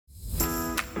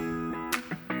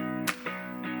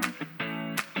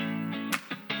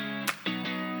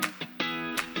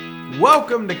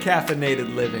Welcome to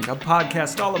Caffeinated Living, a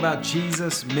podcast all about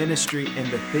Jesus, ministry, and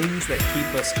the things that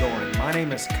keep us going. My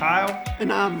name is Kyle.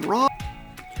 And I'm Rob.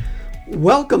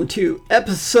 Welcome to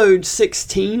episode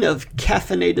 16 of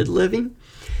Caffeinated Living.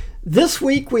 This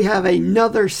week we have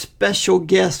another special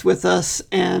guest with us,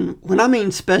 and when I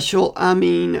mean special, I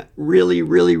mean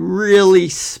really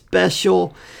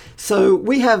special. So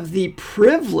we have the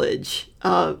privilege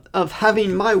of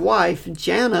having my wife,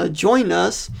 Jana, join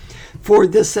us for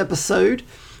this episode.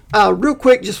 Real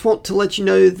quick, just want to let you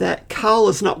know that Kyle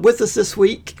is not with us this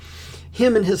week.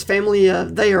 Him and his family,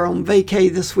 they are on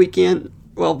vacay this weekend.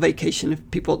 Well, vacation,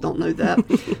 if people don't know that.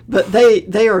 But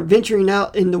they are venturing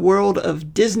out in the world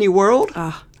of Disney World.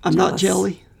 I'm jealous. not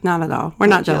jelly. Not at all. We're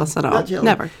not jealous at all. Not jelly.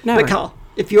 Never. But Kyle,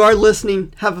 if you are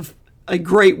listening, have a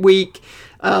great week.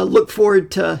 Look forward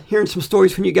to hearing some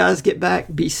stories when you guys get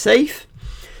back. Be safe.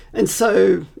 And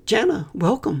so, Jana,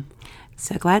 welcome.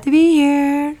 So glad to be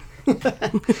here.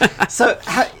 So,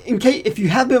 in case if you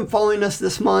have been following us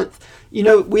this month, you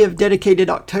know we have dedicated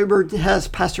October as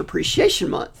Pastor Appreciation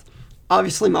Month.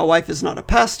 Obviously, my wife is not a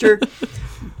pastor,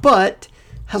 but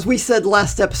as we said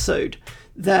last episode,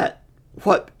 that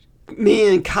what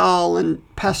me and Kyle and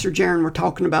Pastor Jaron were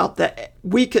talking about, that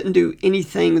we couldn't do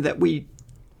anything that we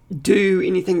do,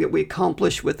 anything that we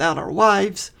accomplish without our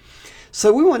wives.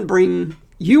 So we want to bring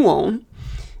you on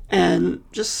and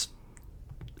just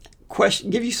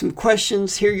give you some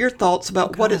questions, hear your thoughts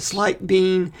about what it's like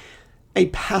being a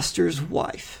pastor's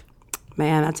wife.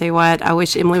 Man, I tell you what, I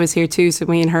wish Emily was here too so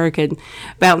me and her could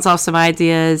bounce off some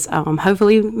ideas.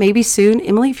 Hopefully, maybe soon.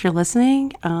 Emily, if you're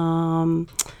listening, the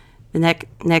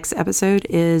next episode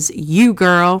is you,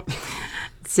 girl.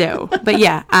 So, but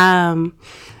yeah. I'm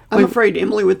afraid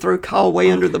Emily would throw Kyle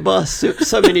way under the bus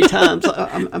so many times.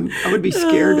 I would be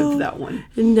scared of that one.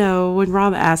 No, when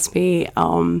Rob asked me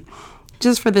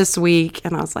just for this week,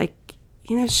 and I was like,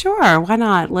 sure, why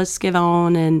not? Let's get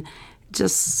on and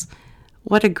just...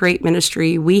 What a great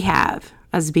ministry we have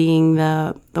as being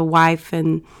the wife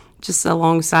and just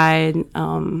alongside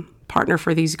partner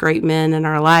for these great men in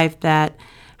our life that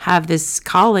have this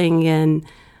calling. And,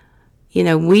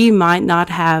 we might not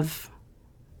have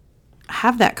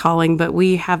that calling, but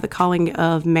we have the calling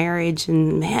of marriage.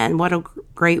 And, man, what a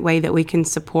great way that we can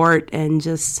support and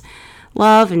just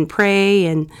love and pray.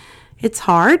 And it's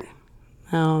hard.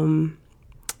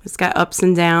 It's got ups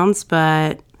and downs,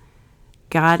 but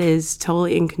God is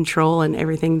totally in control in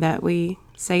everything that we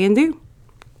say and do.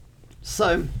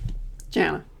 So,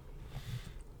 Jana,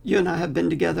 you and I have been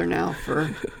together now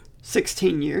for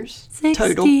 16 years 16.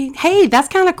 Total. Hey, that's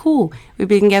kind of cool. We've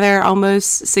been together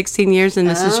almost 16 years, and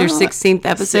this is your 16th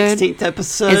episode. 16th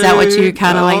episode. Is that what you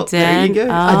kind of like did? There you go.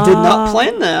 I did not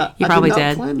plan that. You probably did. I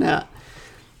did not plan that.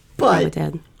 But probably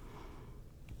did.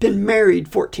 Been married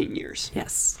 14 years.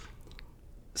 Yes.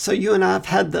 So you and I have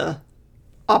had the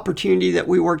opportunity that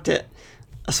we worked at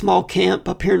a small camp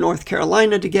up here in North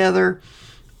Carolina together.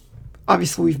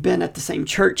 Obviously, we've been at the same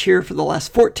church here for the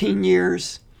last 14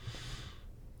 years.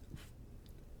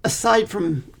 Aside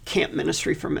from camp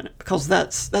ministry for a minute, because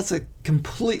that's a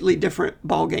completely different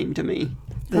ballgame to me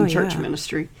than church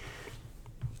ministry.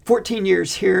 14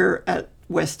 years here at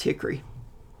West Hickory.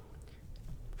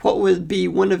 What would be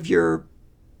one of your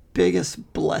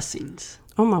biggest blessings?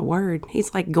 Oh my word.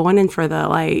 He's like going in for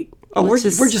the we're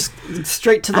just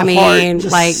straight to the heart. I mean,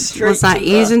 let's not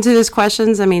ease into these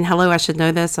questions. I mean, hello, I should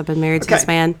know this. I've been married to this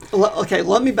man. Okay,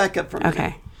 let me back up for a minute.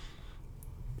 Okay.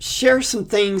 Share some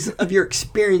things of your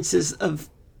experiences of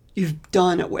you've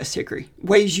done at West Hickory,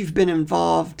 ways you've been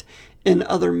involved in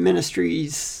other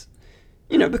ministries,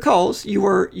 because you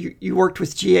worked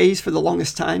with GAs for the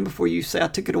longest time before you say I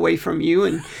took it away from you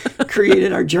and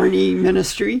created our Journey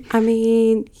ministry. I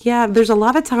mean, yeah, there's a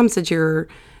lot of times that your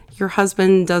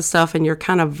husband does stuff and you're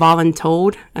kind of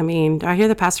voluntold. I mean, do I hear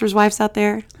the pastor's wives out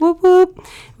there? Whoop, whoop.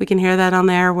 We can hear that on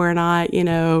there. We're not,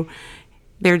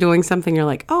 they're doing something. You're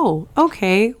like, oh,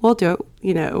 okay, we'll do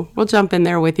it. We'll jump in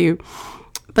there with you.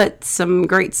 But some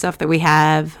great stuff that we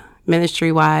have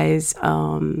ministry-wise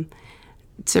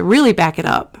to really back it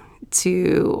up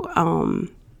to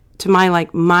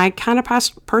my kind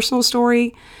of personal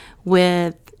story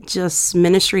with just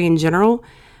ministry in general.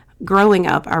 Growing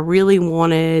up, I really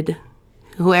wanted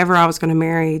whoever I was going to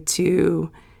marry to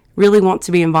really want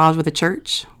to be involved with the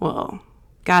church. Well,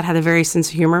 God had a very sense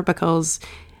of humor because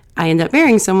I ended up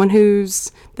marrying someone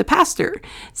who's the pastor.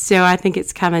 So I think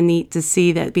it's kind of neat to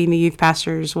see that being the youth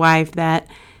pastor's wife, that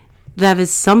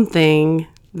is something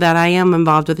that I am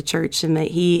involved with the church, and that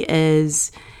he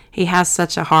has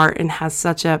such a heart and has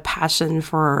such a passion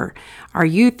for our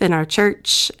youth and our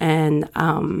church. And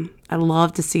I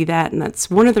love to see that. And that's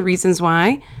one of the reasons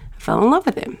why fell in love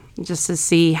with him, just to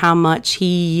see how much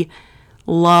he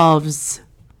loves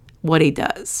what he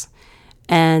does.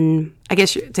 And I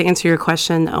guess to answer your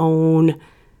question on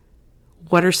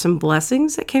what are some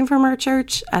blessings that came from our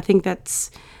church, I think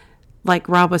that's, like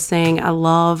Rob was saying, I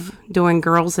love doing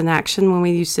Girls in Action when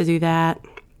we used to do that.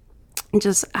 And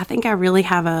just, I think I really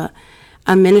have a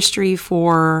ministry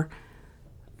for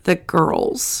the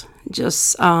girls.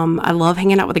 Just, I love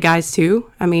hanging out with the guys too.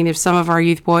 I mean, if some of our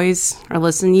youth boys are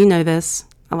listening, you know this.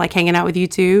 I like hanging out with you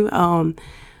too.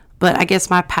 But I guess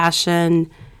my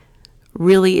passion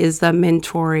really is the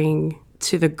mentoring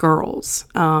to the girls.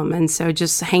 And so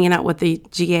just hanging out with the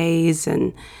GAs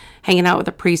and hanging out with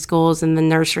the preschools and the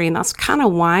nursery. And that's kind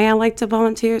of why I like to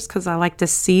volunteer, is because I like to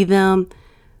see them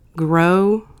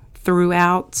grow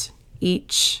throughout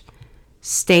each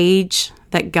stage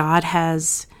that God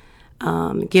has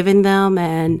given them.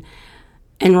 And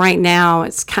right now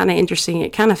it's kind of interesting.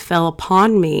 It kind of fell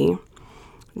upon me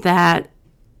that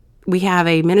we have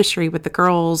a ministry with the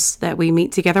girls that we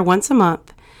meet together once a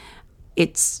month.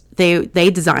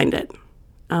 They designed it.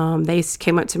 They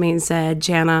came up to me and said,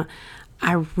 Jana,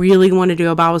 I really want to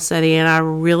do a Bible study, and I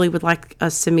really would like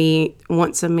us to meet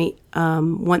once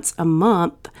a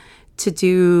month to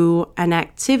do an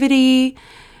activity.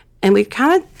 And we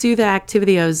kind of do the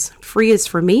activity as free as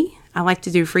for me. I like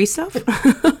to do free stuff.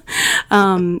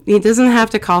 It doesn't have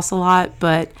to cost a lot,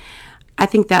 but I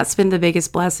think that's been the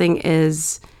biggest blessing,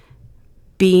 is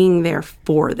being there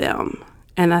for them.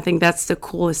 And I think that's the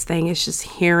coolest thing, is just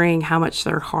hearing how much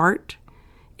their heart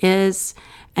is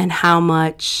and how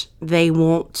much they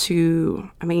want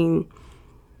to, I mean,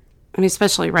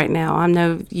 especially right now. I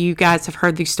know you guys have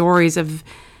heard these stories of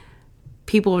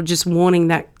people just wanting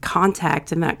that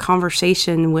contact and that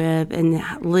conversation with and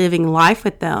living life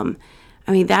with them.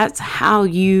 I mean, that's how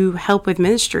you help with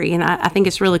ministry. And I think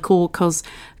it's really cool because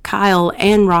Kyle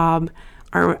and Rob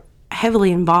are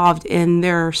heavily involved in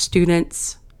their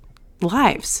students'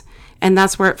 lives. And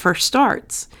that's where it first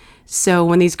starts. So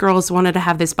when these girls wanted to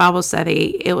have this Bible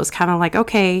study, it was kind of like,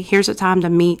 okay, here's a time to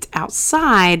meet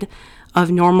outside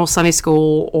of normal Sunday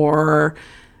school or,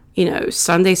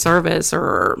 Sunday service,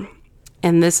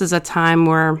 and this is a time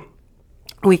where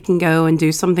we can go and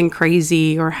do something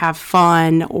crazy or have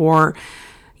fun or,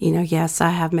 yes, I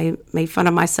have made fun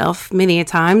of myself many a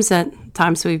times at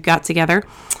times we've got together.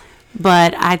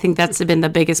 But I think that's been the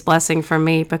biggest blessing for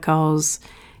me, because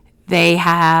they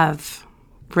have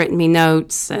written me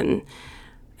notes, and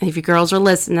if you girls are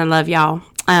listening, I love y'all.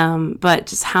 But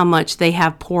just how much they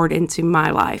have poured into my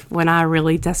life when I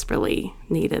really desperately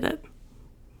needed it.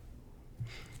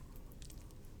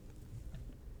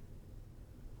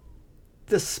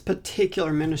 This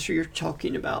particular ministry you're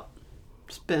talking about,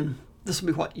 this will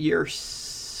be what, year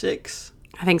 6?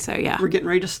 I think so, yeah. We're getting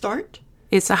ready to start?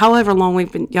 It's however long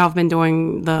y'all have been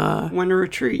doing the winter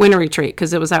retreat.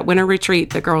 Because it was at winter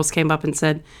retreat the girls came up and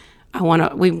said,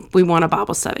 we want a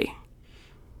Bible study.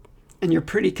 And you're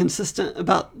pretty consistent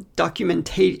about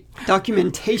documentation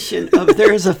of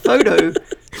there's a photo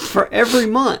for every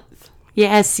month.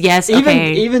 Yes,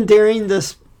 okay. Even during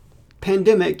this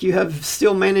pandemic, you have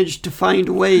still managed to find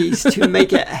ways to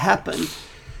make it happen.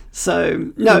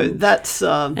 So, no, that's...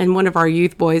 and one of our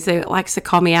youth boys, they likes to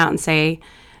call me out and say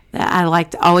that I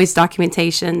like to always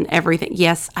documentation, everything.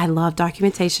 Yes, I love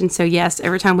documentation. So, yes,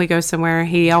 every time we go somewhere,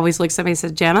 he always looks at me and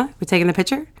says, Jana, we taking a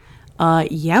picture?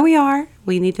 Yeah, we are.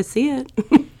 We need to see it.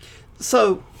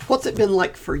 So, what's it been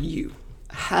like for you,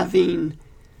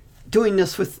 doing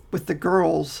this with the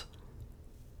girls,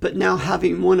 but now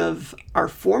having one of our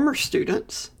former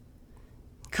students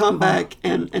come back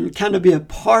and kind of be a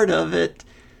part of it,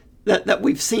 that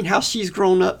we've seen how she's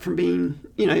grown up from being,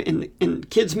 in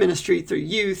kids ministry through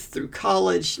youth, through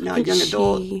college, now young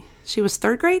adult. She was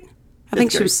third grade? I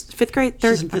think she was fifth grade,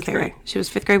 third. She's in fifth grade. She was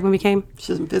fifth grade when we came.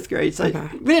 She's in fifth grade. So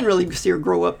we didn't really see her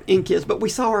grow up in kids, but we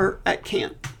saw her at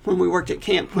camp when we worked at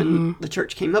camp when the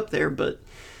church came up there. But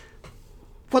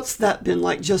what's that been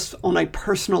like, just on a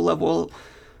personal level,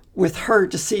 with her,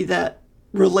 to see that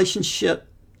relationship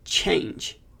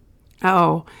change?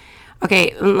 Oh,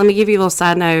 okay. Let me give you a little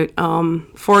side note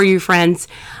for you friends.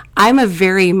 I'm a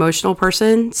very emotional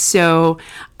person, so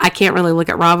I can't really look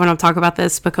at Rob when I'm talking about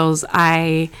this, because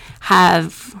I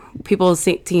have people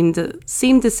seem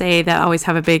to say that I always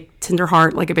have a big tender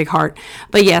heart, like a big heart.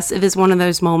 But yes, it is one of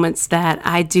those moments that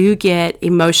I do get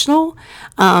emotional,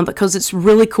 because it's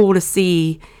really cool to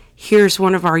see. Here's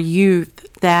one of our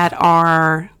youth that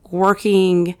are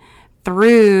working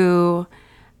through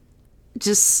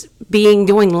just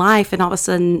doing life, and all of a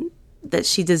sudden that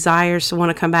she desires to want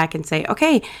to come back and say,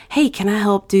 okay, hey, can I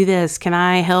help do this? Can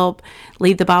I help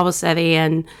lead the Bible study?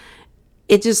 And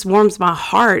it just warms my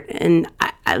heart. And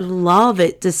I love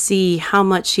it to see how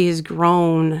much she has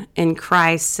grown in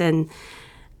Christ. And,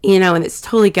 and it's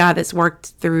totally God that's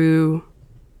worked through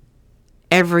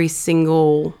every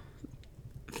single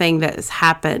thing that has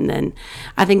happened. And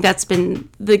I think that's been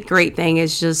the great thing,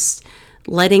 is just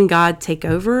letting God take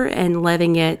over and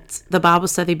letting the Bible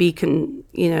study be,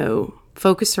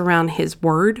 focused around His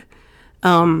Word.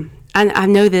 I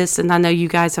know this, and I know you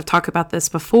guys have talked about this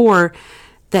before,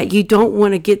 that you don't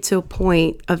want to get to a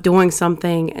point of doing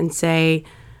something and say,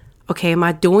 okay, am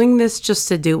I doing this just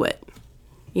to do it?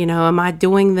 Am I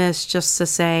doing this just to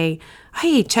say,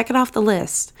 hey, check it off the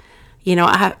list?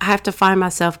 I have to find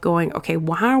myself going, okay,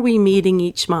 why are we meeting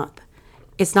each month?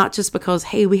 It's not just because,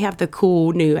 hey, we have the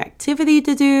cool new activity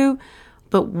to do,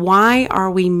 but why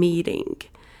are we meeting?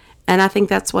 And I think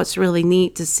that's what's really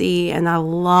neat to see. And I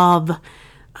love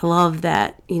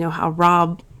that, how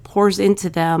Rob pours into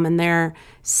them, and they're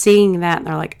seeing that, and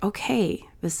they're like, okay,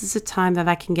 this is a time that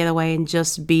I can get away and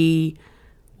just be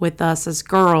with us as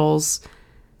girls,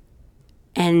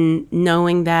 and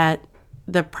knowing that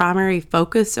the primary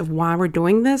focus of why we're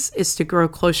doing this is to grow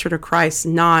closer to Christ,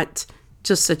 not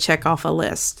just to check off a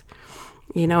list.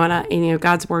 And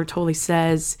God's Word totally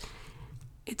says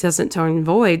it doesn't turn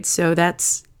void. So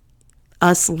that's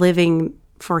us living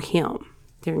for Him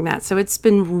doing that. So it's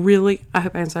been really, I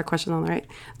hope I answered that question on the right.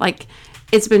 Like,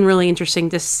 it's been really interesting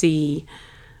to see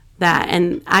that.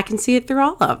 And I can see it through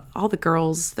all the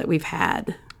girls that we've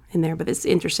had in there. But it's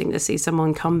interesting to see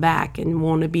someone come back and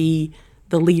want to be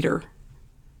the leader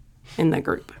in the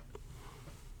group.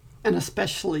 And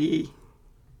especially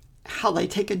how they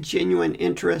take a genuine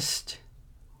interest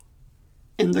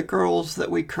in the girls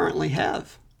that we currently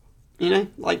have.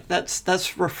 Like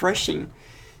that's refreshing,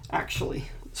 actually.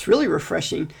 It's really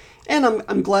refreshing. And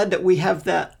I'm glad that we have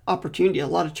that opportunity. A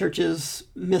lot of churches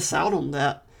miss out on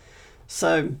that.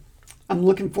 So I'm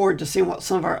looking forward to seeing what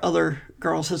some of our other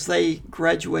girls, as they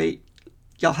graduate,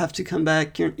 y'all have to come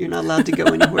back. You're not allowed to go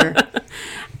anywhere.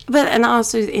 And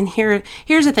also,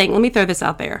 here's the thing. Let me throw this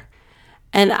out there.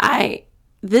 And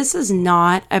this is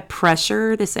not a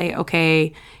pressure to say,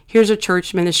 okay, here's a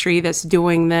church ministry that's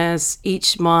doing this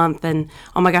each month, and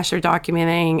oh my gosh, they're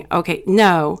documenting. Okay,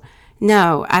 no.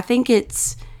 I think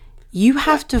you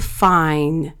have to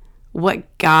find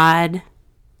what God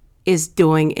is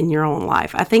doing in your own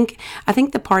life. I think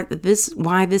the part that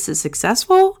why this is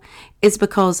successful is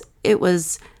because it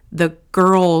was the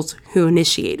girls who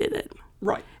initiated it.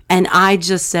 Right. And I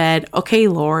just said, okay,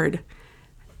 Lord,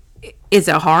 is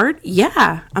it hard?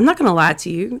 Yeah, I'm not going to lie to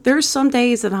you. There's some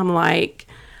days that I'm like,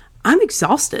 I'm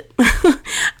exhausted.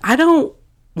 I don't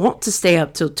want to stay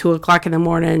up till 2:00 in the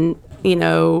morning,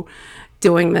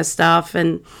 doing this stuff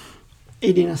and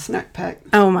eating a snack pack.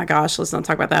 Oh my gosh, let's not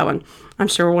talk about that one. I'm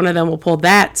sure one of them will pull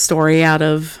that story out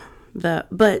of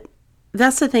but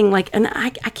that's the thing, and I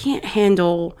can't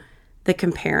handle the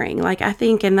comparing. I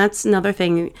think, and that's another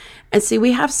thing. And see,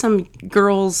 we have some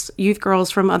youth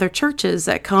girls from other churches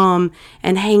that come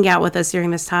and hang out with us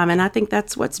during this time. And I think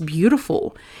that's what's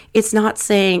beautiful. It's not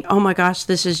saying, oh my gosh,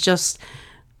 this is just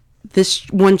this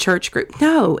one church group.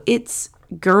 No, it's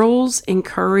girls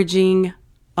encouraging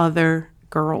other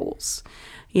girls,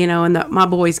 and my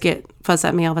boys get fuss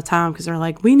at me all the time because they're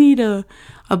like, we need a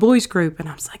boys group. And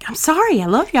I was like, I'm sorry. I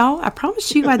love y'all. I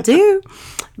promise you I do.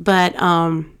 But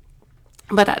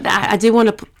I did want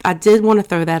to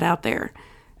throw that out there,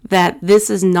 that this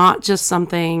is not just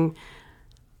something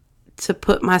to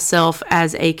put myself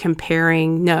as a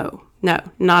comparing. No,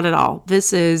 not at all.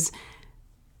 This is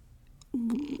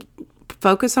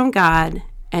focus on God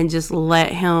and just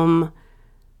let Him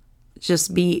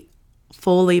just be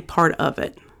fully part of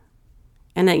it.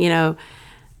 And that,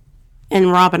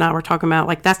 and Rob and I were talking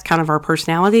about, that's kind of our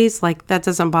personalities. That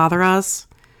doesn't bother us.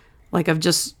 Of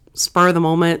just spur of the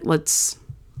moment, let's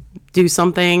do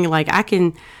something. I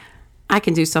can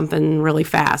do something really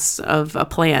fast of a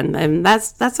plan, and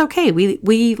that's okay.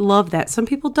 We love that. Some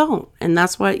people don't, and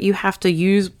that's what you have to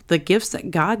use the gifts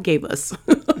that God gave us.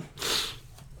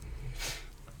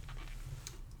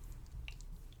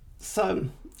 So,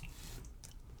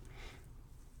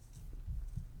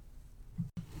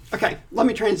 okay, let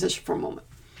me transition for a moment.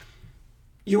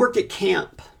 You worked at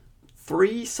camp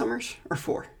 3 summers or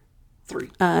 4? 3?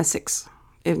 6,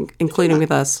 including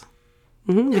with us.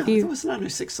 Mm-hmm, yeah, there was not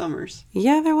 6 summers.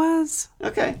 Yeah, there was.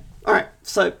 Okay, all right.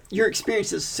 So your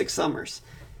experience is 6 summers.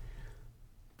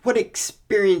 What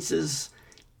experiences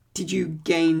did you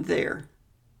gain there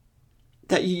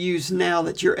that you use now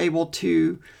that you're able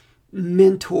to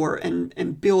mentor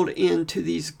and build into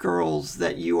these girls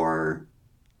that you are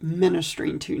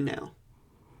ministering to now?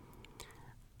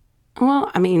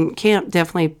 Well, I mean, camp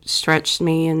definitely stretched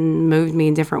me and moved me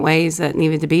in different ways that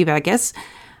needed to be. But I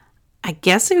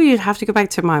guess you'd have to go back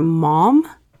to my mom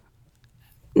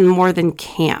more than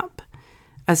camp,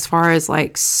 as far as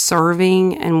like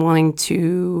serving and wanting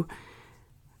to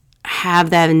have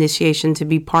that initiation to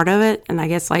be part of it. And I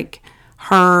guess like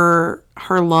her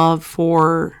love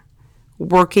for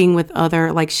working with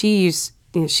other, like she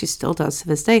still does to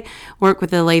this day, work with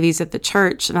the ladies at the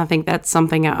church. And I think that's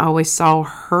something I always saw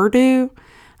her do.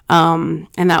 And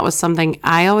that was something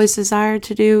I always desired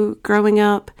to do growing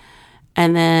up.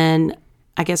 And then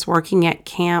I guess working at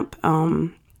camp,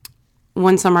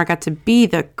 one summer I got to be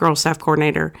the girl staff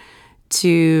coordinator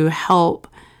to help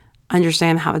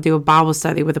understand how to do a Bible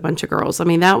study with a bunch of girls. I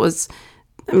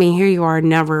mean, here you are,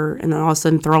 never, and then all of a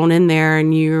sudden thrown in there,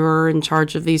 and you're in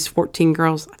charge of these 14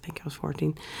 girls. I think I was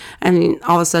 14. And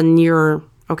all of a sudden you're,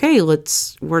 okay,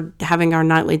 we're having our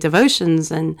nightly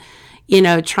devotions and,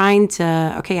 trying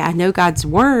to, I know God's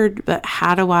word, but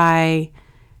how do I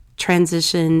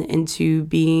transition into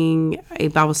being a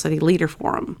Bible study leader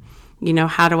for them?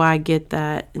 How do I get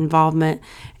that involvement?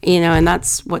 And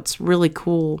that's what's really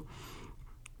cool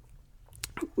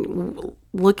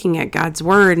looking at God's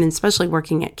word, and especially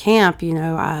working at camp.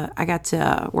 I got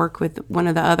to work with one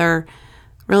of the other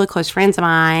really close friends of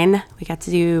mine. We got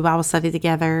to do Bible study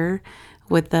together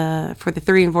for the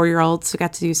 3 and 4 year olds. We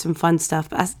got to do some fun stuff.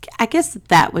 I guess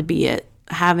that would be it.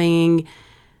 Having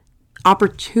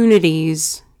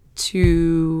opportunities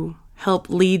to help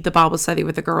lead the Bible study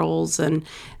with the girls and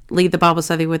lead the Bible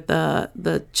study with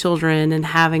the children, and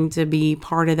having to be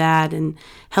part of that, and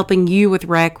helping you with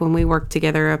rec when we worked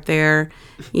together up there,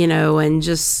 and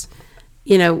just,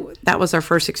 that was our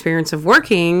first experience of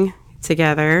working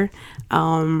together.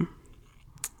 So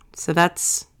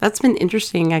that's been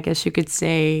interesting, I guess you could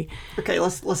say. Okay,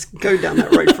 let's go down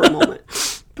that road for a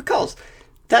moment, because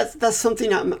that's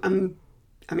something I'm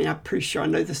pretty sure I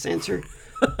know this answer,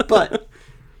 but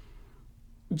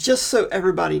just so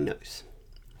everybody knows,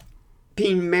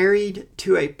 being married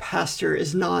to a pastor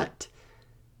is not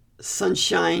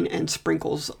sunshine and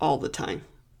sprinkles all the time.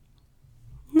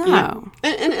 No.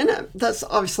 And that's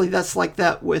obviously, that's like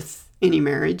that with any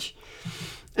marriage.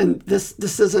 And this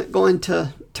isn't going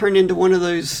to turn into one of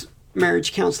those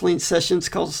marriage counseling sessions,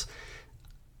 because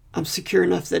I'm secure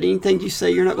enough that anything you say,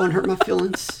 you're not going to hurt my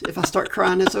feelings. If I start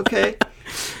crying, it's okay.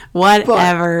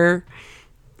 Whatever.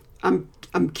 But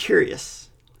I'm curious.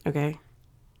 Okay.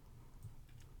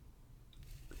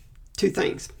 2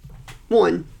 things.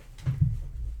 1,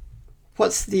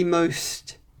 what's the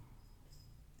most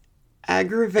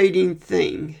aggravating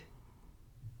thing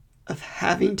of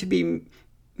having to be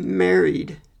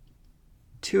married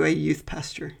to a youth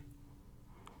pastor?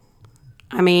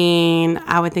 I mean,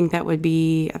 I would think that would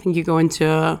be, I think you go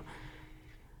into,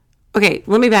 okay,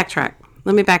 let me backtrack.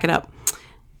 Let me back it up.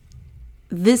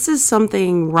 This is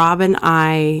something Rob and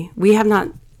we have not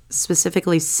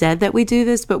specifically said that we do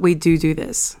this, but we do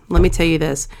this. Let me tell you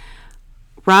this.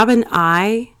 Rob and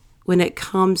I, when it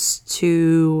comes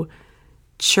to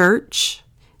church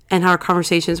and our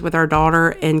conversations with our daughter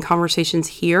and conversations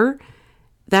here,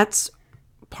 that's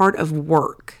part of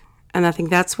work. And I think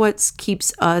that's what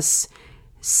keeps us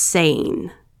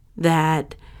sane,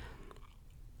 that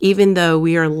even though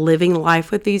we are living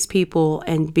life with these people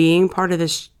and being part of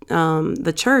this,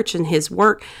 the church and his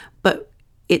work, but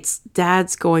it's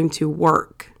Dad's going to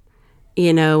work,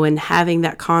 and having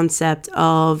that concept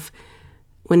of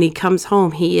when he comes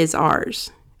home, he is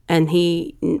ours.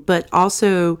 But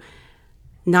also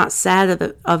not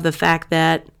sad of the fact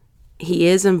that he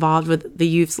is involved with the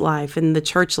youth's life and the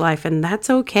church life, and that's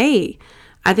okay.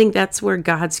 I think that's where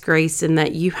God's grace, and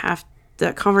that you have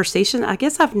that conversation. I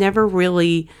guess I've never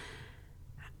really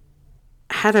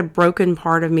had a broken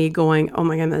part of me going, oh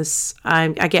my goodness, I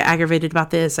get aggravated about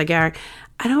this. I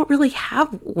don't really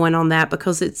have one on that,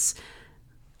 because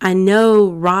I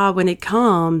know Rob, when it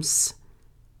comes,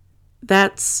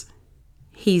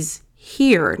 he's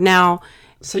here. Now,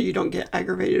 so you don't get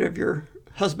aggravated of your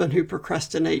husband who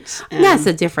procrastinates. That's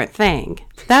a different thing.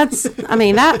 I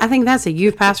think that's a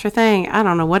youth pastor thing. I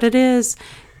don't know what it is.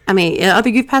 I mean, other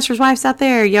youth pastors' wives out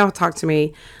there, y'all talk to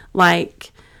me.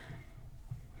 Like,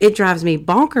 it drives me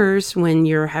bonkers when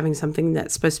you're having something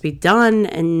that's supposed to be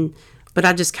done, but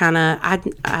I just kind of,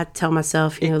 I tell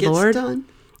myself, it gets Lord, done.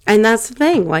 And that's the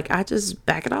thing. Like, I just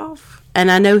back it off,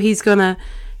 and I know he's gonna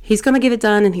get it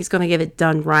done, and he's gonna get it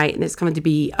done right, and it's going to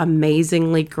be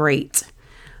amazingly great.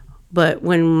 But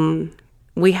when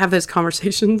we have those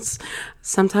conversations,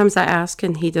 sometimes I ask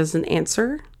and he doesn't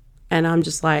answer, and I'm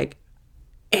just like,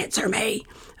 answer me.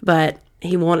 But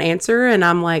he won't answer, and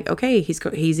I'm like, okay,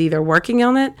 he's either working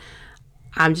on it,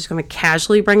 I'm just going to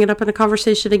casually bring it up in a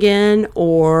conversation again,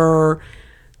 or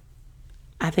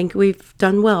I think we've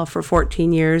done well for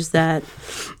 14 years that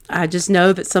I just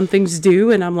know that something's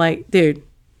due, and I'm like, dude,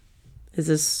 has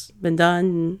this been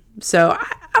done? So,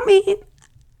 I mean,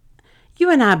 you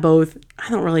and I both, I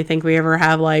don't really think we ever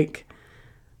have like,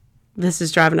 this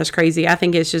is driving us crazy. I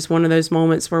think it's just one of those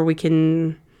moments where we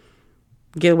can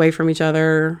get away from each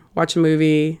other, watch a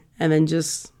movie, and then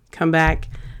just come back.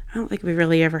 I don't think we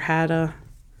really ever had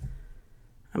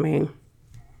I mean,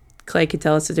 Clay could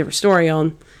tell us a different story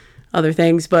on other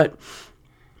things, but.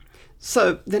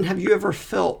 So then have you ever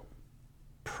felt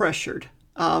pressured?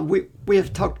 We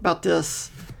have talked about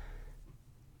this.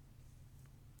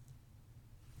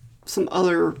 Some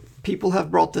other people have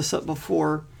brought this up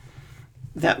before,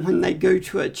 that when they go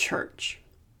to a church,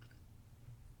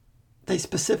 they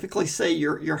specifically say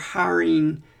you're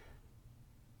hiring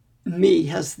me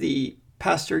as the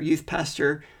pastor, youth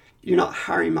pastor. You're not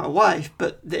hiring my wife,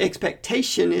 but the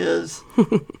expectation is,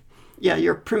 yeah,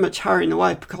 you're pretty much hiring the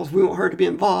wife because we want her to be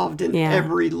involved in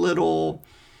every little.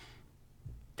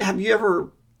 Have you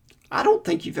ever? I don't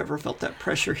think you've ever felt that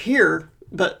pressure here,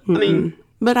 but I mean.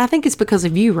 But I think it's because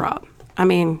of you, Rob. I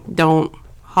mean, don't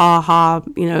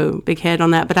big head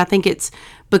on that. But I think it's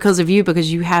because of you,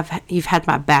 because you've had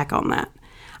my back on that.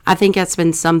 I think that's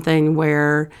been something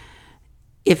where,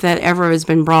 if that ever has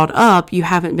been brought up, you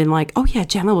haven't been like, oh yeah,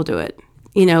 Gemma will do it.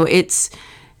 It's,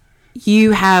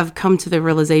 you have come to the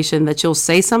realization that you'll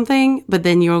say something, but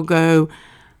then you'll go,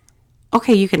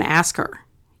 okay, you can ask her,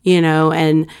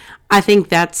 and I think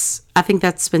that's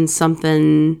been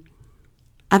something,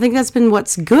 I think that's been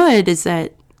what's good, is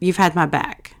that you've had my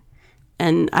back.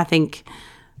 And I think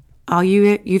all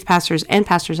you youth pastors and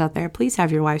pastors out there, please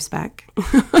have your wife's back.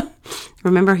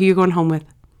 Remember who you're going home with.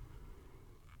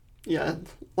 Yeah,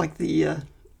 like the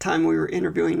time we were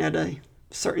interviewing at a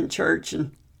certain church,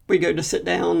 and we go to sit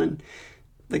down, and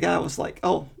the guy was like,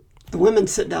 oh, the women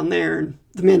sit down there and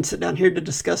the men sit down here to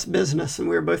discuss business. And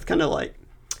we were both kind of like,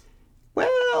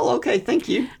 well, okay, thank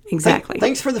you. Exactly.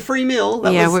 Thanks for the free meal.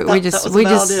 We're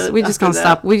just gonna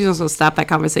stop that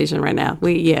conversation right now.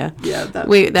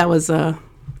 That was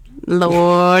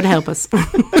Lord help us.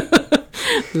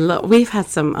 We've had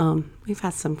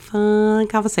some fun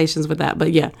conversations with that,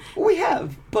 but yeah, we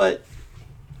have. But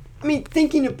I mean,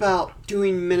 thinking about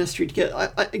doing ministry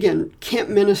together, again, camp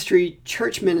ministry,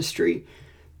 church ministry.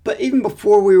 But even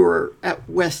before we were at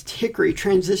West Hickory,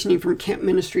 transitioning from camp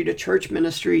ministry to church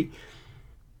ministry,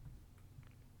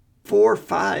 4 or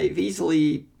 5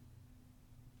 easily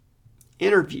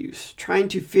interviews, trying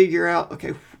to figure out,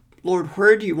 okay, Lord,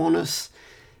 where do you want us?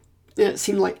 And it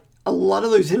seemed like a lot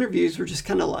of those interviews were just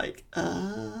kind of like,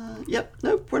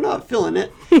 nope, we're not feeling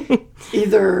it.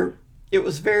 Either it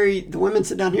was very, the women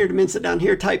sit down here, the men sit down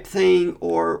here type thing,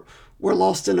 or we're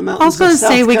lost in the mountains. I was going to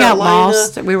say we Carolina, got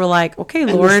lost. We were like, okay,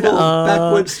 Lord,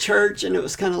 backwoods church, and it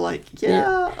was kind of like,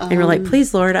 and we're like,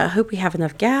 please, Lord, I hope we have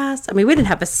enough gas. I mean, we didn't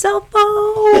have a cell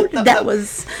phone. That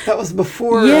was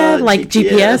before, like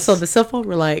GPS on the cell phone.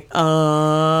 We're like,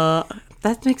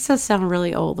 that makes us sound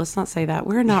really old. Let's not say that.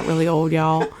 We're not really old,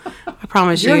 y'all. I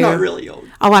promise You're not really old.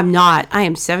 Oh, I'm not. I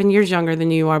am 7 years younger than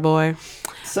you are, boy.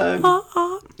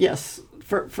 So, yes.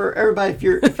 For everybody, if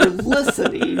you're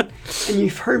listening and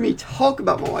you've heard me talk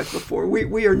about my wife before,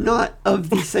 we are not of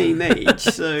the same age,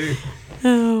 so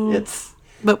it's.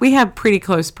 But we have pretty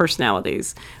close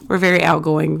personalities. We're very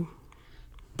outgoing.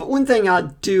 But one thing I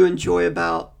do enjoy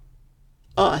about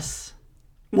us,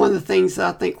 one of the things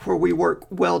that I think where we work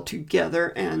well together,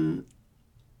 and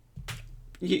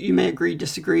you may agree,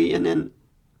 disagree, and then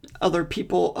other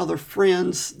people, other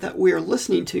friends that we are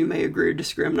listening to may agree or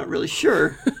disagree. I'm not really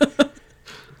sure.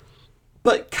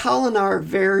 But Kyle and I are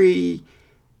very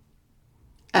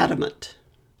adamant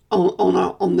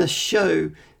on this show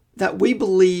that we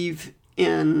believe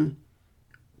in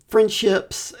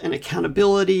friendships and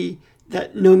accountability,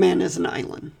 that no man is an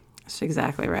island. That's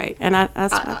exactly right. And I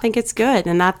think it's good.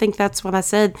 And I think that's what I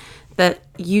said, that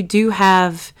you do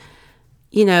have,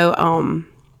 and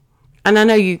I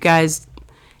know you guys,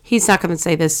 he's not going to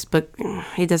say this, but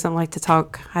he doesn't like to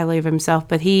talk highly of himself,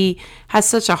 but he has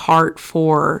such a heart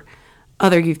for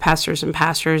other youth pastors and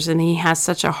pastors, and he has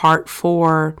such a heart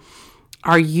for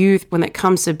our youth when it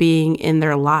comes to being in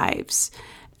their lives.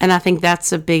 And I think that's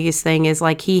the biggest thing, is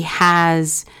like he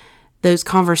has those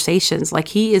conversations. Like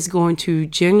he is going to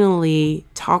genuinely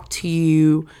talk to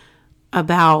you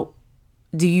about,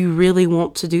 do you really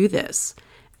want to do this?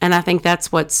 And I think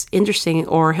that's what's interesting.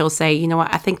 Or he'll say, you know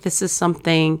what, I think this is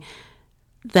something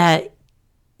that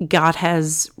God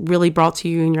has really brought to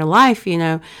you in your life,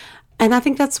 And I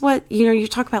think that's what, you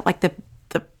talk about, like the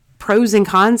pros and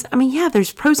cons. I mean, yeah,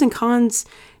 there's pros and cons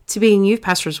to being youth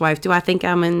pastor's wife. Do I think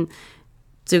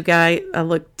do I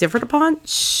look different upon?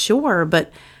 Sure.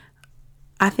 But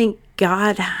I think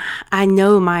God, I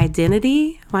know my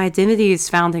identity. My identity is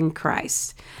found in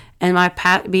Christ. And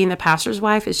being the pastor's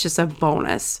wife is just a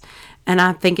bonus. And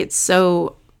I think it's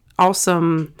so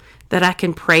awesome that I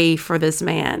can pray for this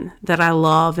man that I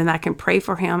love, and I can pray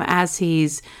for him as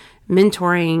he's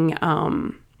mentoring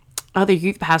other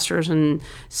youth pastors and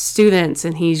students,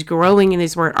 and he's growing in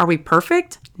his word. Are we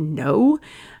perfect? No.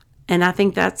 And I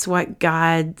think that's what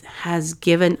God has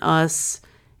given us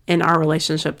in our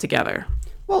relationship together.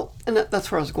 Well, and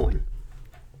that's where I was going.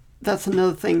 That's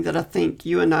another thing that I think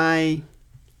you and I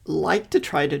like to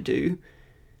try to do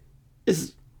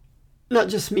is not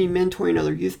just me mentoring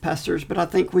other youth pastors, but I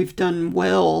think we've done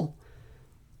well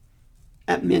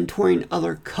at mentoring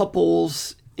other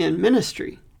couples in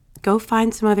ministry. Go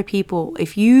find some other people.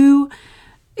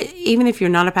 Even if you're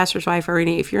not a pastor's wife or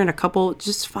if you're in a couple,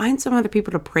 just find some other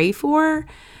people to pray for.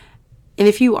 And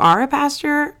if you are a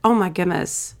pastor, oh my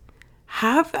goodness,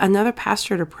 have another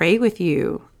pastor to pray with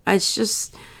you. It's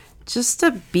just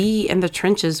to be in the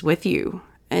trenches with you.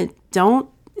 And don't,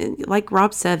 like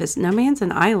Rob said, no man's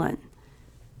an island.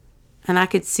 And I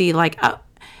could see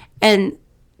and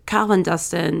Kyle and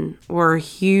Dustin were a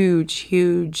huge,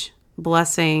 huge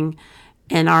blessing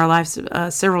in our lives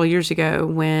several years ago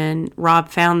when Rob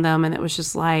found them, and it was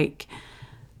just like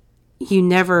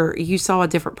you saw a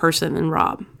different person than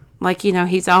Rob.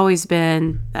 He's always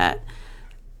been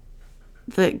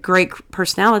the great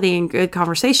personality and good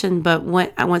conversation, but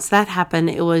once that happened,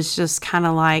 it was just kind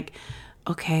of like,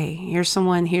 okay, here's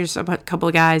a couple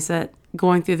of guys that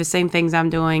going through the same things I'm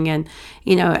doing. And,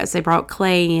 as they brought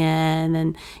Clay in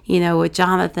and, with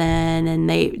Jonathan and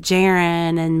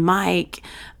Jaron and Mike,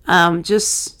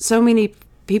 just so many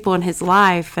people in his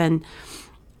life. And,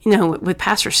 with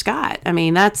Pastor Scott, I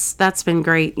mean, that's been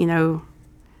great.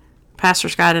 Pastor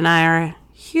Scott and I are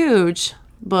huge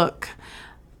book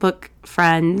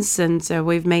friends. And so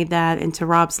we've made that into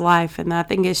Rob's life. And I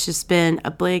think it's just been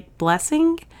a big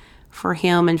blessing for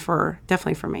him and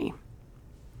definitely for me.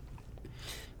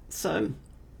 So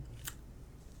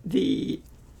the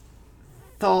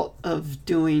thought of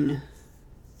doing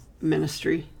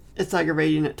ministry, it's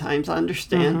aggravating at times. I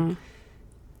understand. Mm-hmm.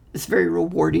 It's very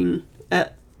rewarding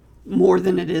at more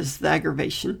than it is the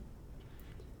aggravation.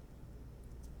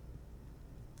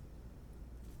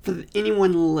 For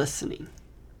anyone listening,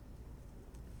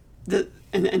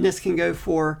 and this can go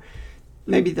for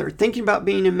maybe they're thinking about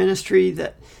being in ministry,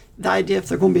 that the idea if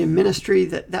they're going to be in ministry,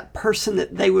 that person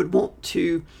that they would want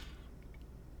to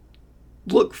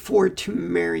look forward to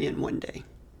marrying one day.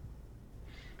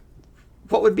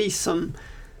 What would be some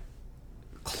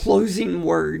closing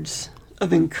words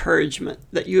of encouragement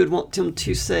that you would want them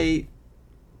to say?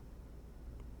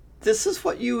 This is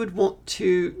what you would want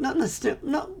to, not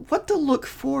what to look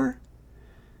for,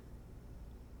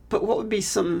 but what would be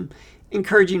some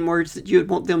encouraging words that you would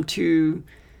want to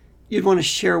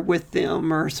share with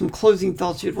them, or some closing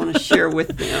thoughts you'd want to share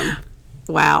with them?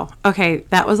 Wow. Okay,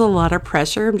 that was a lot of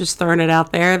pressure. I'm just throwing it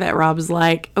out there that Rob's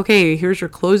like, okay, here's your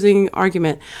closing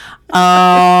argument.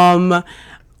 Wow.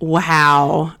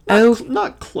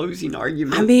 Not closing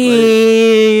argument. I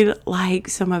mean, like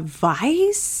some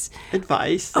advice?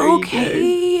 Advice. There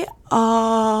okay. You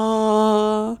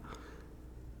go.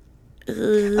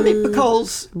 I mean,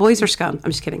 because boys are scum.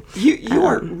 I'm just kidding. You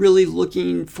aren't really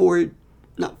looking forward.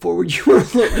 Not forward. You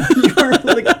are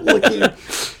looking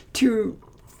to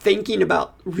thinking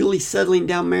about really settling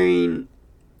down, marrying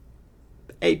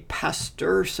a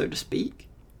pastor, so to speak.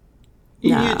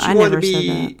 You want to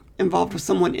be involved with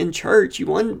someone in church. You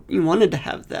wanted to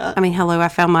have that. I mean, hello, I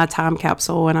found my time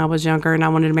capsule when I was younger, and I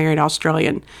wanted to marry an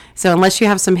Australian. So unless you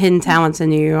have some hidden talents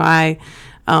in you, I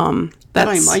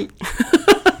might.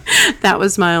 That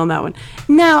was my own that one.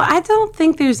 No, I don't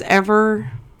think there's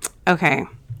ever. Okay,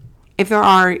 if there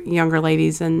are younger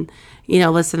ladies and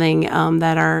listening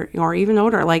that are, or even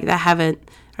older, like that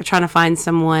are trying to find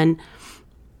someone,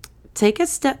 take a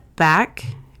step back,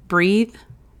 breathe,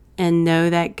 and know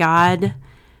that God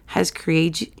has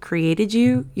created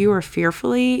you. You are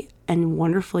fearfully and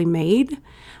wonderfully made.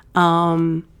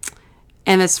 And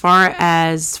as far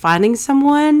as finding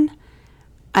someone,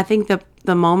 I think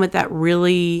the moment that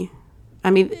really, I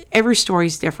mean, every story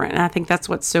is different. And I think that's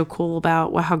what's so cool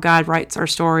about how God writes our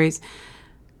stories.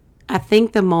 I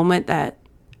think the moment that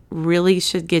really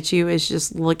should get you is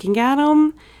just looking at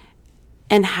them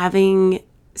and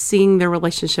seeing their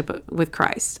relationship with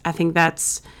Christ. I think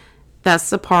that's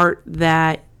the part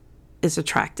that is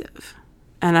attractive.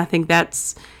 And I think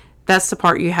that's the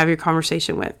part you have your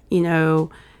conversation with.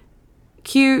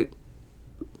 cute,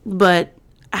 but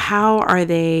how are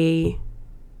they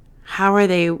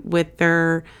with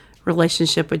their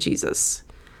relationship with Jesus?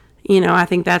 I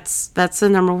think that's the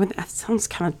number one. That sounds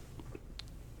kind of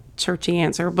churchy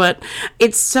answer, but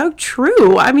it's so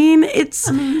true. I mean,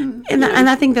 and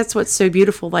I think that's what's so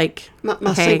beautiful. Like,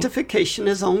 my sanctification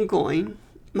is ongoing.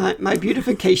 My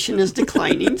beautification is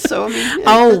declining. So, I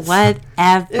mean,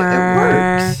 whatever. It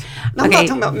works. Now, I'm not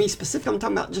talking about me specifically. I'm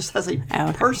talking about just as a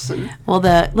person. Well,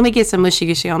 let me get some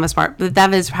mushy-gushy on this part. But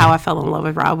that is how I fell in love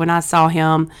with Rob, when I saw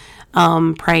him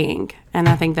praying. And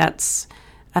I think that's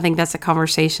a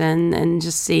conversation, and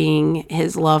just seeing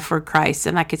his love for Christ.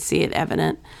 And I could see it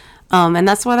evident. And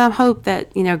that's what I hope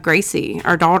that, Gracie,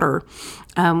 our daughter,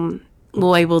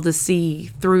 will able to see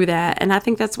through that. And I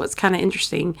think that's what's kind of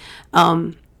interesting.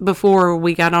 Before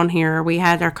we got on here, we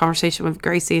had our conversation with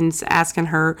Gracie and asking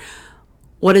her,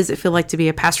 what does it feel like to be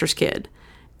a pastor's kid?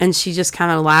 And she just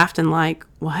kind of laughed and like,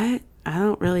 what? I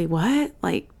don't really, what?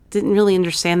 Like, didn't really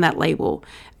understand that label.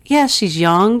 Yeah, she's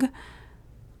young,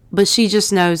 but she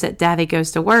just knows that daddy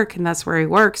goes to work and that's where he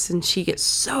works. And she gets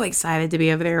so excited to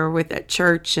be over there with that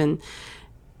church. And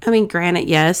I mean, granted,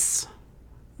 yes,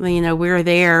 we're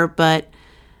there, but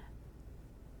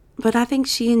I think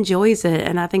she enjoys it.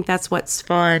 And I think that's what's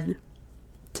fun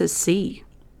to see.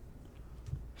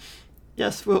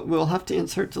 Yes, we'll have to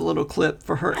insert the little clip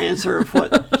for her answer of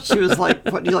what she was like.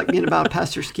 What do you like being about a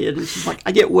pastor's kid? And she's like,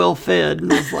 I get well fed.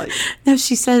 And I was like, no,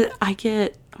 she said,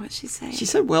 what'd she say? She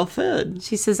said well fed.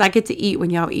 She says, I get to eat when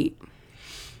y'all eat.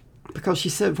 Because she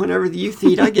said, whenever the youth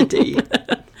eat, I get to eat.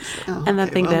 And I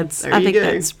think that's, and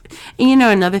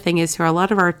another thing is, for a lot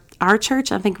of our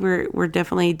church, I think we're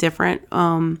definitely different.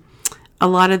 A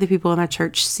lot of the people in our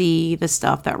church see the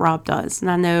stuff that Rob does.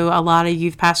 And I know a lot of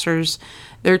youth pastors,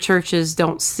 their churches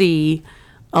don't see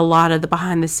a lot of the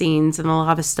behind the scenes and a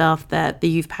lot of stuff that the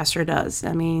youth pastor does.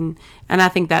 I mean, and I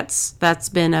think that's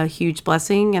been a huge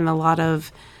blessing and a lot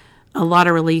of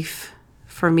relief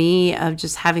for me, of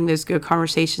just having those good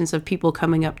conversations of people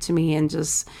coming up to me and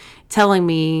just telling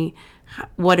me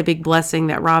what a big blessing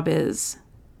that Rob is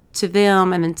to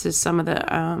them, and then to some of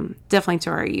the definitely to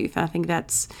our youth. I think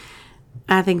that's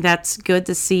good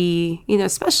to see,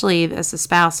 especially as a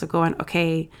spouse, of going,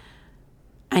 okay,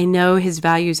 I know his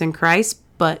values in Christ,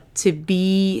 but to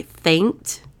be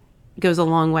thanked goes a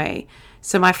long way.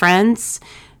 So my friends,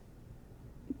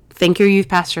 thank your youth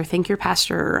pastor, thank your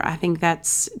pastor. I think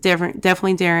that's different,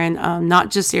 definitely, Darren,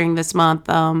 not just during this month.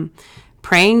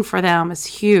 Praying for them is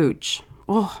huge.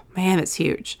 Oh, man, it's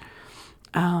huge.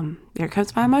 There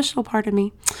comes my emotional part of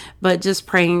me. But just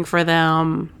praying for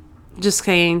them, just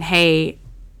saying, hey,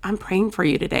 I'm praying for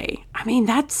you today. I mean,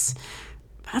 that's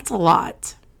a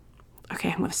lot. Okay,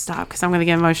 I'm going to stop because I'm going to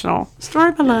get emotional.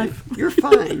 Story of my life. You're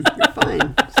fine. You're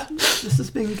fine. This has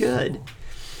been good.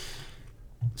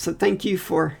 So thank you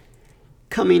for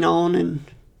coming on and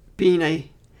being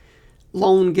a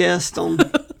lone guest on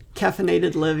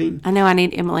Caffeinated Living. I know I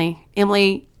need Emily.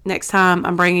 Emily, next time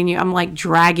I'm bringing you, I'm like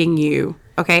dragging you.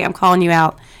 Okay, I'm calling you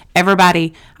out.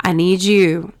 Everybody, I need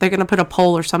you. They're going to put a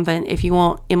poll or something if you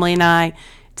want Emily and I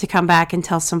to come back and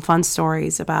tell some fun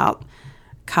stories about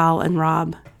Kyle and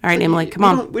Rob. All right, Emily, come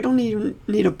on. We don't even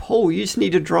need a poll. You just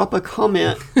need to drop a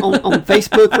comment on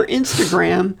Facebook or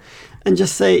Instagram and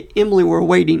just say, Emily, we're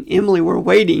waiting. Emily, we're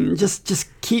waiting. Just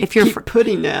keep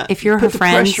putting that. If you're her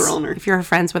friends, pressure on her. If you're her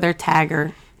friends with her, tag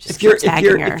her. If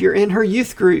you're in her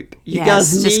youth group, you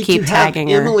guys need to have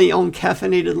Emily on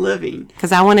Caffeinated Living.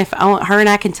 Because I want her and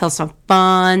I can tell some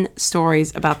fun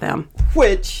stories about them.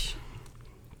 Which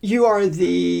you are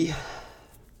the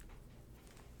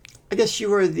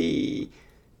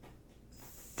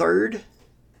third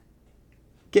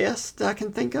guest I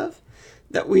can think of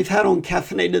that we've had on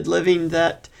Caffeinated Living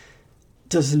that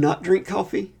does not drink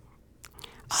coffee.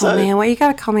 So, man, why you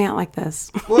gotta call me out like this?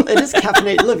 Well, it is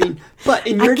Caffeinated Living, but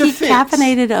in your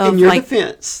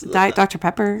defense, Diet Dr.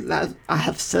 Pepper. I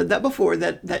have said that before,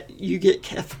 that you get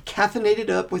caffeinated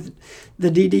up with the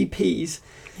DDPs.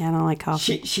 Yeah, I don't like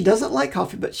coffee. She doesn't like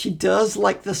coffee, but she does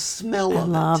like the smell of it. I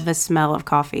love the smell of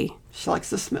coffee. She likes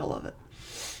the smell of it.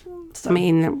 So, I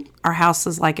mean, our house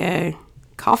is like a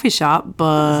coffee shop,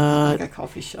 but... It's not like a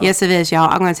coffee shop. Yes, it is, y'all.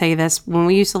 I'm going to tell you this. When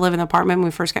we used to live in an apartment when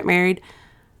we first got married,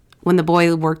 when the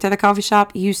boy worked at a coffee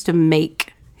shop, he used to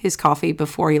make his coffee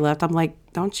before he left. I'm like,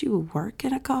 don't you work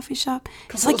at a coffee shop?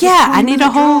 He's like, yeah, I need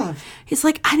a whole... Drive. He's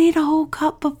like, I need a whole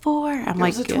cup before. I'm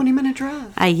like... It was a 20-minute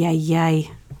drive. Ay.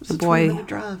 The boy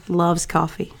loves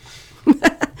coffee.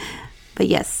 But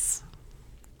yes.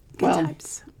 Good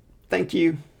times. Thank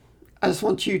you. I just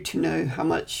want you to know how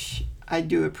much I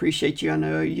do appreciate you. I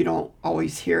know you don't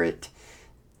always hear it,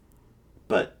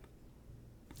 but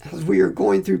as we are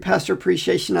going through Pastor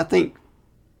Appreciation, I think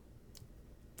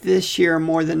this year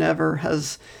more than ever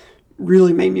has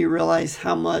really made me realize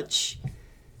how much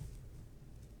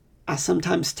I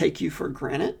sometimes take you for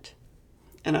granted.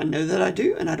 And I know that I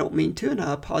do, and I don't mean to, and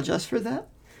I apologize for that.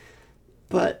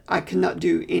 But I could not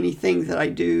do anything that I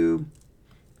do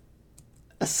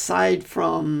aside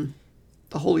from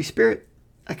the Holy Spirit.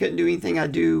 I couldn't do anything I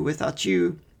do without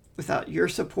you, without your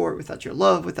support, without your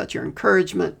love, without your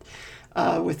encouragement,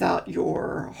 without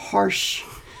your harsh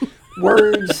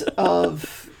words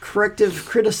of corrective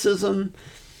criticism.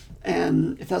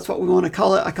 And if that's what we want to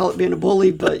call it, I call it being a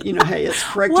bully, but hey, it's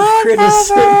corrective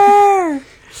criticism.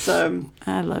 So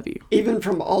I love you. Even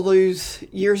from all those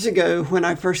years ago when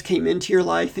I first came into your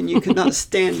life and you could not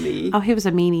stand me. Oh, he was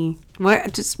a meanie. We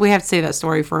have to say that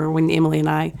story for when Emily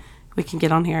and we can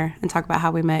get on here and talk about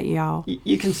how we met, y'all.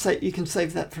 You can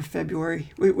save that for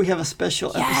February. We have a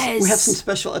special episode. We have some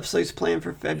special episodes planned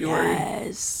for February.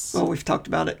 Yes. Well, we've talked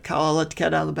about it. Kyle, I'll let the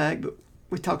cat out of the bag, but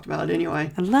we talked about it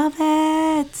anyway. I love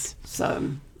it.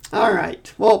 So, all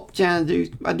right. Well, Jan,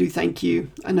 I do thank you.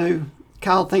 I know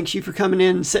Kyle thanks you for coming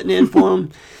in and sitting in for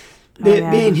him,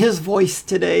 being his voice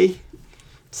today.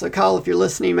 So, Kyle, if you're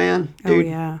listening, man,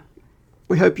 dude,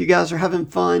 we hope you guys are having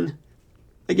fun.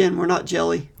 Again, we're not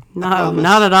jelly. No,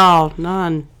 not at all.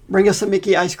 None. Bring us a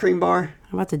Mickey ice cream bar.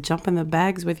 I'm about to jump in the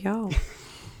bags with y'all.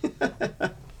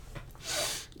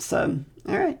 So,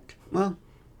 all right. Well,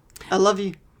 I love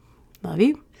you. Love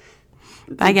you.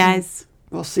 Bye, guys.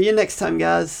 We'll see you next time,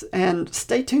 guys. And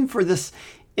stay tuned for this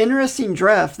interesting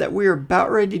draft that we're about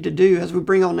ready to do as we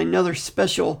bring on another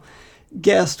special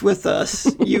guest with us.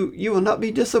 You will not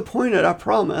be disappointed, I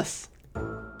promise.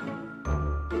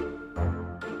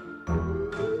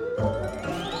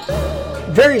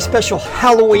 Very special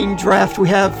Halloween draft we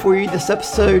have for you this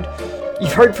episode.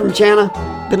 You've heard from Jana,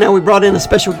 but now we brought in a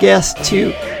special guest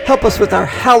to help us with our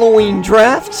Halloween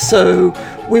draft. So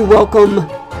we welcome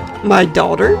my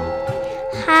daughter.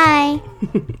 Hi.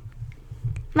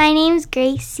 My name's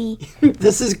Gracie.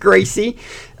 This is Gracie,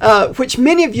 which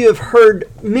many of you have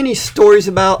heard many stories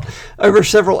about over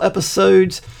several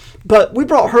episodes, but we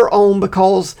brought her on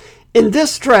because in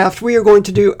this draft we are going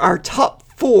to do our top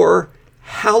 4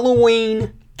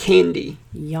 Halloween candy.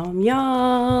 Yum,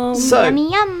 yum. So,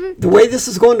 Yummy, yum. the way this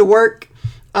is going to work,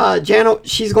 Jana,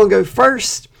 she's going to go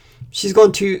first. She's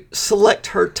going to select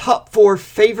her top 4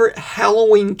 favorite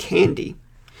Halloween candy.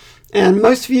 And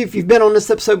most of you, if you've been on this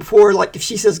episode before, like if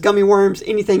she says gummy worms,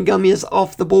 anything gummy is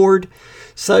off the board.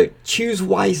 So choose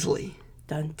wisely.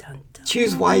 Dun, dun, dun.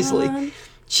 Choose wisely.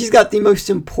 She's got the most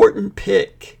important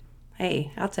pick.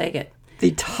 Hey, I'll take it.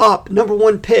 The top number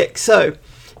 1 pick. So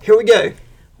here we go.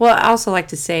 Well, I also like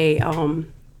to say,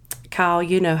 Kyle,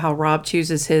 you know how Rob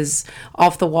chooses his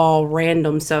off-the-wall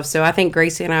random stuff. So I think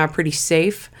Gracie and I are pretty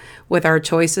safe with our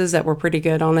choices, that we're pretty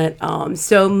good on it.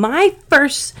 So my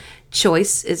first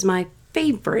choice is my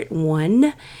favorite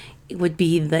one. It would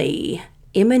be the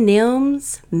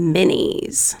M&M's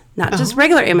Minis. Not just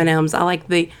regular M&M's. I like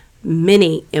the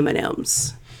mini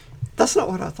M&M's. That's not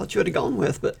what I thought you would have gone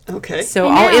with, but okay. So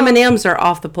all M&M's are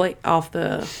off the plate,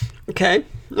 Okay,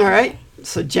 all right.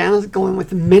 So Jana's going with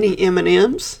the mini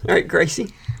M&M's. All right,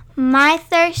 Gracie. My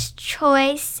first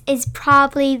choice is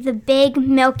probably the big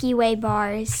Milky Way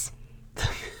bars.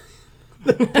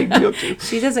 Big Milky.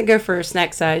 She doesn't go for a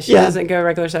snack size. She Yeah. doesn't go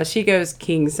regular size. She goes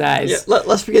king size. Yeah,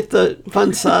 let's forget the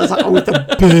fun size. I'm with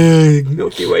the big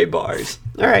Milky Way bars.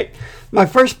 All right. My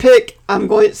first pick,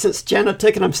 since Jana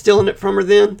took it, I'm stealing it from her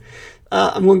then.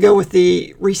 I'm going to go with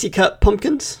the Reese Cup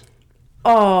pumpkins.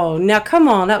 Oh, now come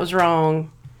on. That was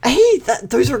wrong. Hey,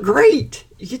 those are great.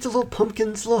 You get the little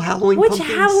pumpkins, little Halloween Which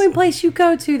pumpkins. Halloween place you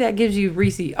go to that gives you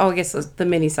Reese? Oh, I guess the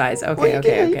mini size. Okay, Well,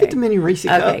 you get the mini Reese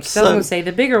Okay, Cups. because I was going to say,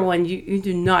 the bigger one, you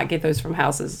do not get those from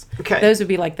houses. Okay. Those would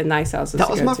be like the nice houses That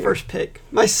to was go my to. first pick.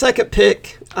 My second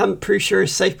pick, I'm pretty sure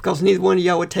is safe because neither one of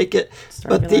y'all would take it.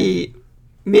 But the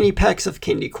mini packs of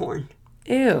candy corn.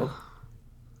 Ew.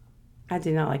 I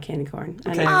do not like candy corn.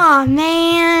 I know. Oh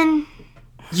man.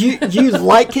 You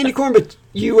like candy corn, but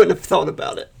you wouldn't have thought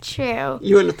about it. True.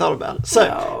 You wouldn't have thought about it. So,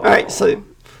 all right. So,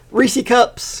 Reese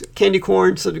Cups, candy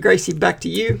corn. So, Gracie, back to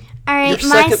you. All right, Your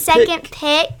my second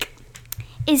pick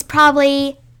is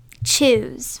probably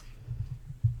Chews.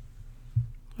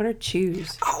 What are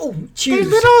chews? Oh, They're choose.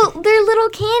 little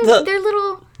candy.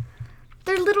 The-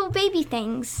 They're little baby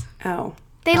things. Oh.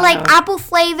 They like apple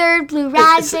flavored, blue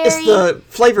raspberry. It's the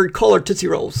flavored colored Tootsie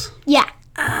Rolls. Yeah.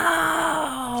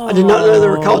 Oh. I did not know they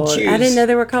were called chews. I didn't know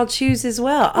they were called chews as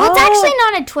well. Well, it's actually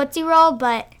not a Tootsie Roll,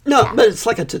 but No, but it's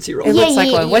like a Tootsie Roll. It looks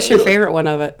like yeah, one. What's yeah. your favorite one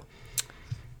of it?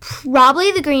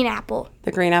 Probably the green apple.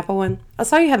 The green apple one? I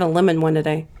saw you had a lemon one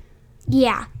today.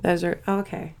 Yeah. Those are,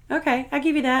 okay. Okay, I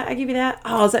give you that.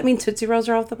 Oh, does that mean Tootsie Rolls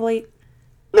are off the plate?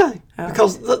 No,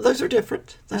 because those are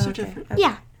different. Those are different.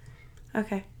 Yeah.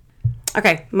 Okay.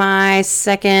 Okay, my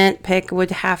second pick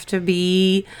would have to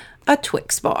be a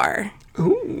Twix bar.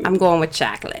 Ooh. I'm going with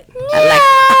chocolate.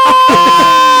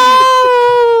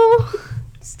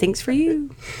 Stinks for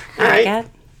you. All right. God.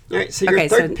 All right, so your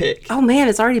third pick. Oh, man,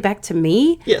 it's already back to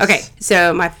me? Yes. Okay,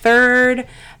 so my third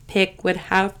pick would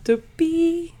have to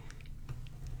be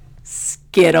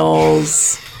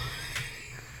Skittles.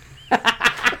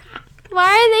 Why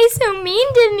are they so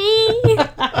mean to me?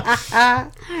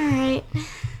 All right.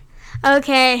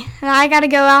 Okay, now I gotta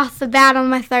go off the bat on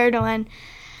my third one.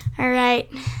 All right.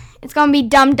 It's gonna be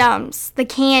Dum Dums, the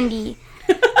candy.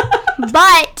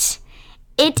 But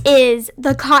it is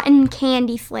the cotton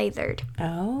candy flavored.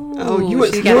 Oh, You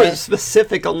went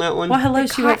specific on that one. Well, hello,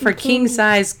 she went for cotton candy.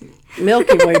 king-size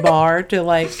Milky Way bar to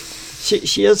like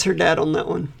She is her dad on that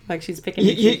one. she's picking.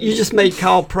 You just made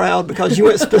Kyle proud because you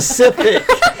went specific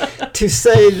to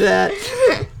say that.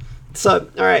 So,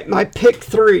 all right, my pick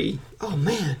 3. Oh,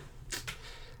 man.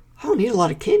 I don't need a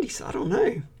lot of candy, so I don't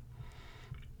know.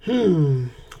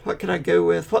 What could I go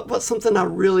with? What's something I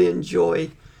really enjoy?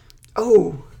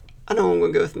 Oh, I know I'm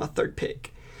going to go with my third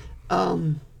pick. I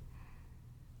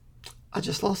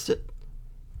just lost it.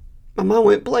 My mind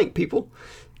went blank, people.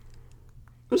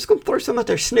 I'm just going to throw some out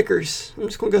there. Snickers. I'm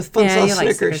just going to go with fun-size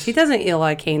Snickers. He doesn't eat a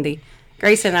lot of candy.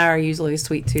 Grace and I are usually a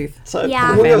sweet tooth. So Yeah.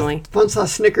 I'm gonna go Family. with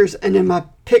fun-size Snickers. And then my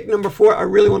pick number 4, I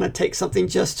really want to take something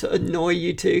just to annoy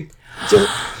you two.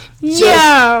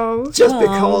 No. Just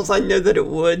because I know that it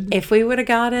would. If we would have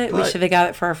got it, we But- should have got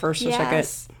it for our first or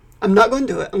Yes. I'm not going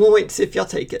to do it. I'm going to wait to see if y'all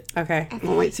take it. second. Okay. I'm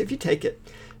going to wait to see if you take it.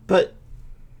 But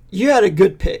you had a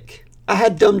good pick. I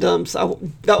had Dum Dums.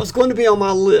 That was going to be on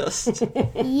my list.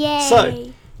 Yay.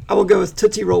 So, I will go with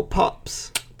Tootsie Roll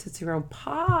Pops. Tootsie Roll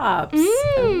Pops.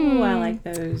 Oh, I like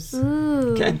those.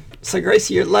 Ooh. Okay. So,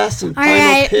 Gracie, your last and All final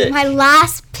right, pick. my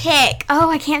last pick. Oh,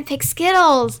 I can't pick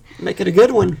Skittles. Make it a good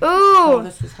one. Oh, Ooh.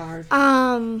 this is hard.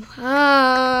 I'm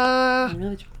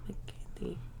really trying to make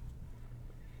candy.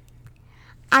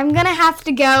 gonna have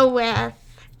to go with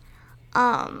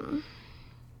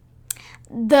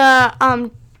the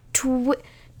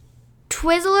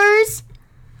Twizzlers,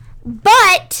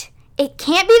 but it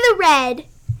can't be the red.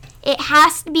 It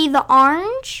has to be the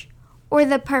orange or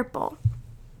the purple.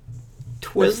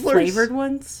 Twizzlers? Flavored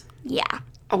ones? Yeah.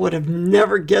 I would have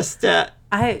never guessed that.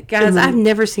 I've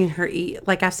never seen her eat.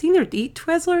 Like, I've seen her eat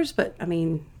Twizzlers, but, I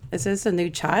mean, is this a new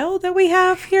child that we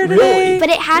have here today? Really? But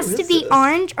it has What to is be this?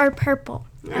 orange or purple.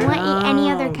 I won't eat any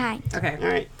other kind. Okay. All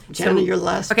right. Jenna, your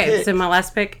last Okay, pick. so my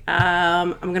last pick,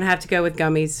 I'm going to have to go with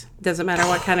gummies. Doesn't matter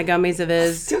what kind of gummies it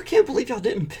is. Still can't believe y'all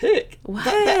didn't pick. What?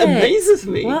 That amazes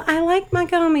me. Well, I like my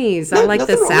gummies. No, I like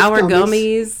the nothing wrong with sour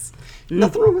gummies. gummies.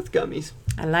 Nothing wrong with gummies.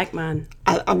 I like mine.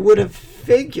 I would have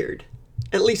figured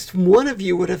at least one of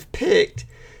you would have picked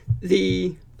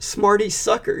the Smarties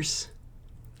Suckers.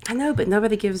 I know, but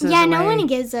nobody gives those Yeah, away. no one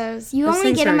gives those. You Those only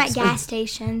things get them are at expensive. gas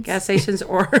stations. Gas stations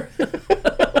or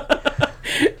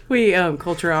we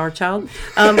culture our child.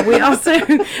 We also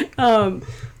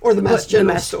Or the Mass the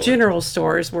General mass store. general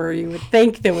stores where you would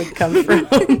think they would come from.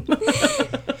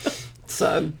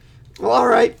 So, well, all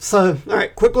right. So, all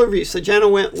right, quick review. So, Jenna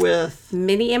went with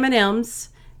Mini M&Ms,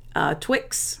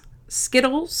 Twix,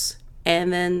 Skittles,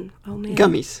 and then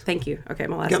gummies. Thank you. Okay,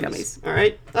 my last gummies. All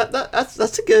right.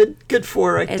 That's a good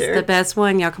 4 right It's there. the best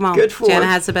one, y'all. Come on, Good for Jenna it.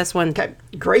 has the best one. Okay.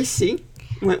 Gracie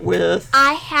went with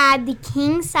I had the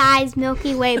king size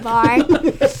Milky Way bar.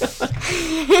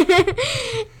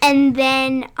 And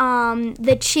then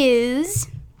the Chews.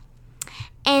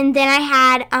 And then I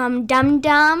had Dum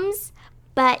Dums,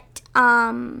 but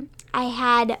I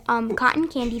had cotton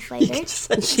candy flavored.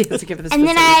 She has to give it the And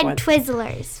then I specific had one.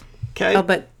 Twizzlers. Okay. Oh,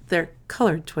 but they're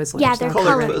colored Twizzlers. Yeah, they're not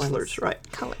Colored colored. red Twizzlers,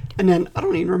 right. Colored. And then I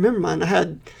don't even remember mine. I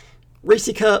had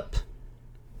Reese Cup.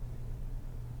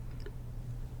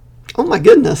 Oh my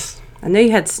goodness. I know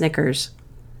you had Snickers.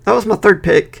 That was my third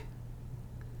pick.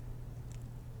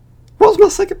 What was my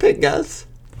second pick, guys?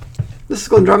 This is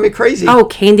going to drive me crazy. Oh,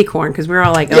 candy corn, because we were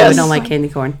all like, oh, Yes. we don't like candy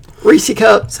corn. Reese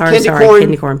Cup, Sorry, candy corn,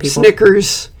 candy corn people.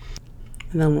 Snickers.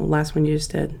 And then the last one you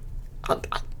just did.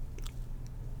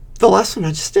 The last one I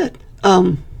just did.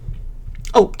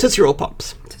 Tootsie Roll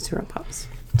Pops. Tootsie Roll Pops.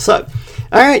 So,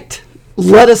 all right.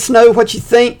 Let us know what you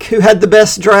think. Who had the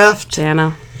best draft?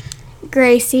 Jana.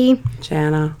 Gracie.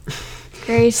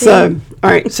 Gracie. So, all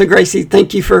right. So, Gracie,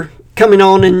 thank you for coming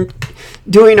on and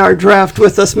doing our draft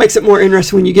with us. Makes it more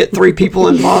interesting when you get 3 people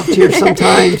involved here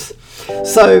sometimes.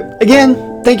 So,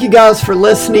 again, thank you guys for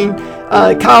listening.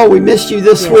 Kyle, we missed you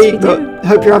this week, but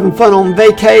hope you're having fun on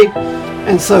vacay.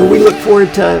 And so we look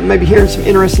forward to maybe hearing some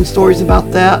interesting stories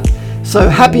about that. So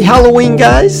happy Halloween,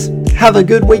 guys. Have a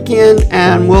good weekend,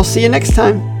 and we'll see you next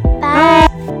time.